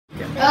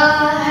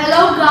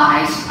Hello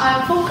guys,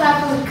 I'm from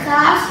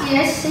class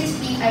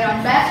ES6B and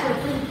I'm back for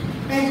the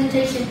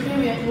presentation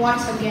period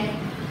once again.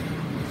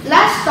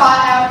 Last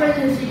time I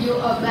presented to you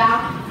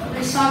about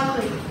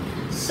recycling.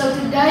 So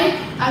today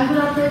I'm going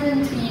to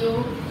present to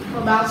you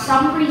about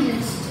some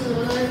reasons to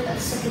learn a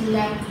second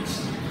language.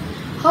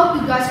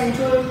 Hope you guys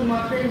enjoyed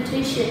my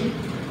presentation,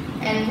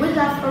 and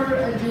without further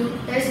ado,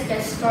 let's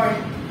get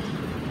started.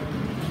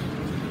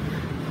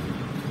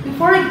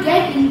 Before I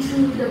get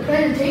into the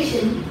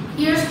presentation,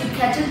 here's the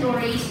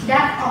categories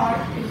that are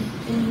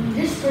in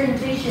this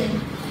presentation.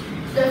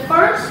 The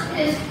first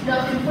is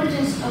the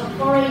importance of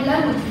foreign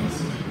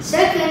languages.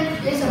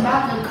 Second is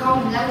about the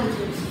common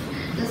languages.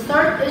 The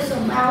third is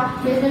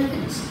about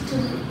benefits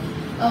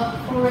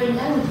of foreign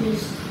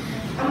languages.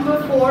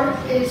 Number 4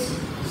 is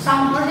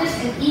some hardest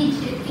and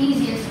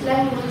easiest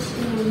language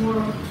in the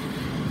world.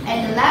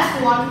 And the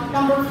last one,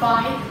 number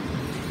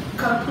 5,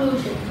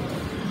 conclusion.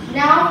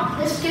 Now,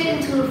 let's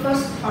get into the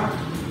first part.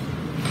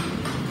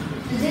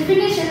 The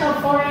definition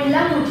of foreign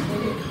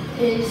languages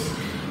is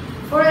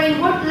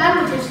foreign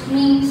languages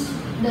means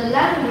the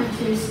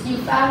languages you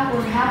found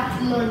or have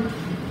to learn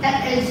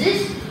that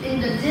exist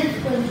in a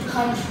different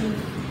country.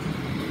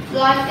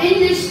 Like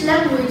English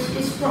language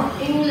is from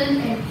England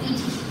and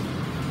etc.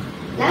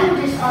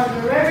 Languages are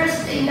the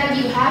rarest thing that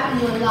you have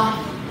in your life.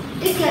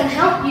 It can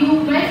help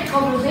you make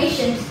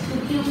conversations to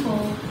people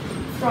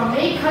from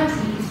many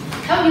countries,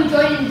 help you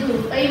join into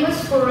a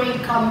famous foreign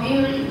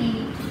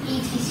community,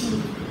 etc.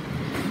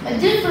 A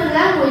different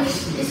language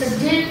is a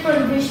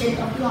different vision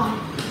of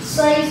life,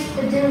 says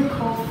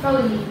Federico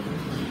Fellini.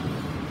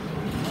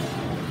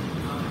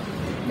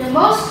 The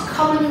most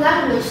common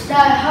language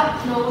that I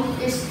have known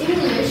is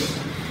English.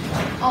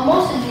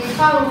 Almost in the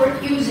entire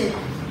world use it.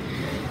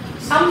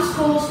 Some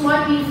schools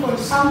might be for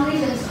some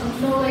reasons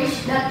of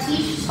knowledge that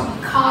teach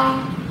some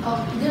kind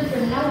of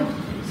different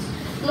languages.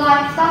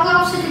 Like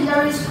Thalao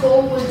Secondary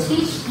School will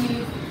teach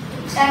you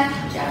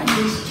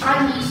Japanese,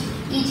 Chinese,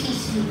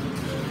 etc.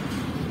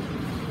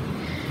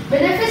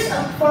 Benefits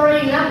of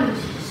foreign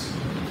languages.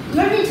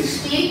 Learning to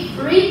speak,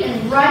 read,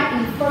 and write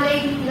in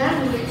foreign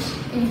language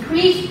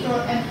increase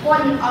your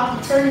employment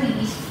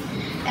opportunities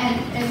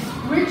and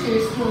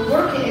enriches your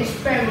working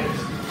experience,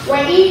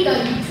 where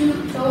either you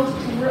choose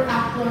to work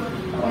abroad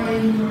or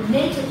in your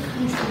native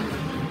country.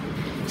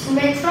 To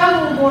make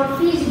travel more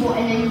feasible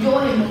and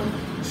enjoyable,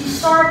 to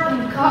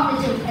sharpen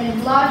cognitive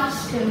and life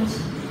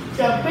skills,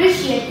 to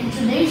appreciate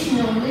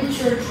international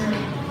literature,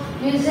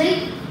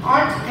 music,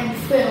 art, and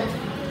film,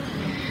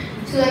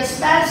 to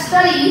expand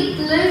study,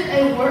 live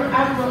and work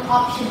abroad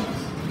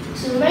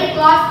options, to make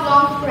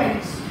lifelong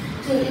friends,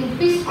 to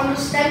increase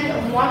understanding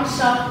of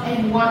oneself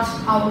and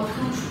our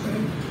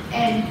country,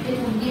 and it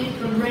will give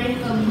the brain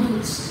a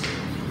boost.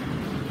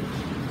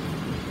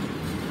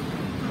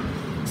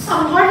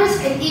 Some hardest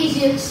and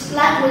easiest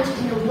language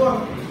in the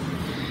world.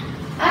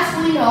 As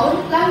we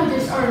know,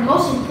 languages are the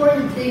most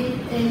important thing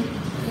in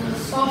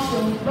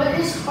social, but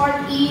it's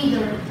hard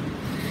either.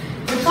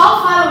 The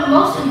top 5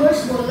 most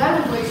impossible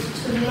languages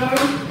to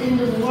learn in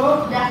the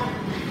world that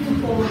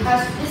people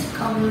have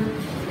discovered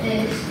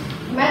is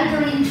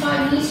Mandarin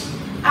Chinese,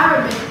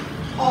 Arabic,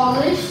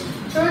 Polish,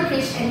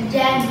 Turkish, and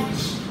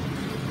Danish.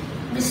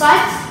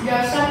 Besides, there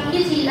are some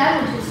easy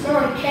languages that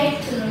are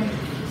cake to learn,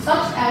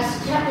 such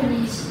as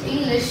Japanese,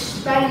 English,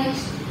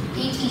 Spanish,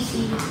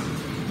 etc.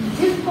 The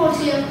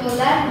difficulty of the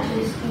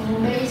languages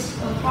will base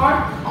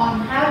apart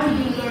on how do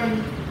you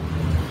learn.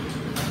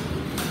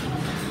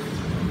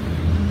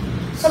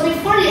 So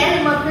before the end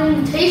of my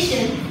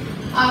presentation,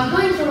 I'm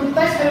going to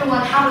request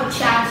everyone have a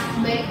chance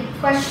to make a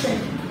question.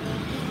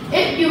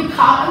 If you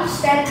can't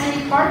understand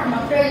any part of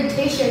my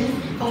presentation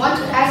and want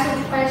to ask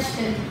a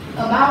question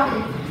about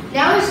it,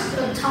 now is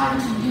the time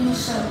to do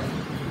so.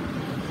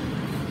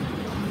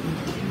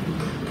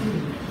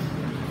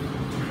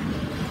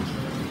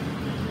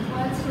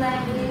 What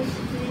language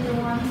do you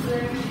want to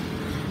learn?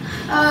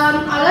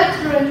 I like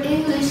to learn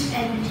English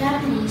and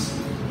Japanese.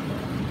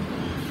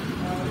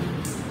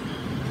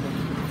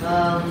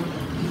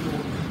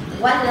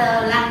 What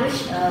language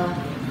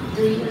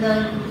do you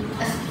learn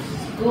at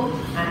school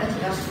and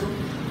at school?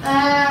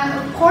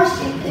 Of course,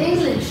 in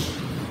English.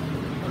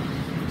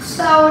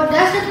 So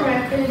that's the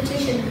correct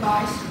presentation,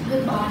 guys.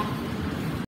 Goodbye.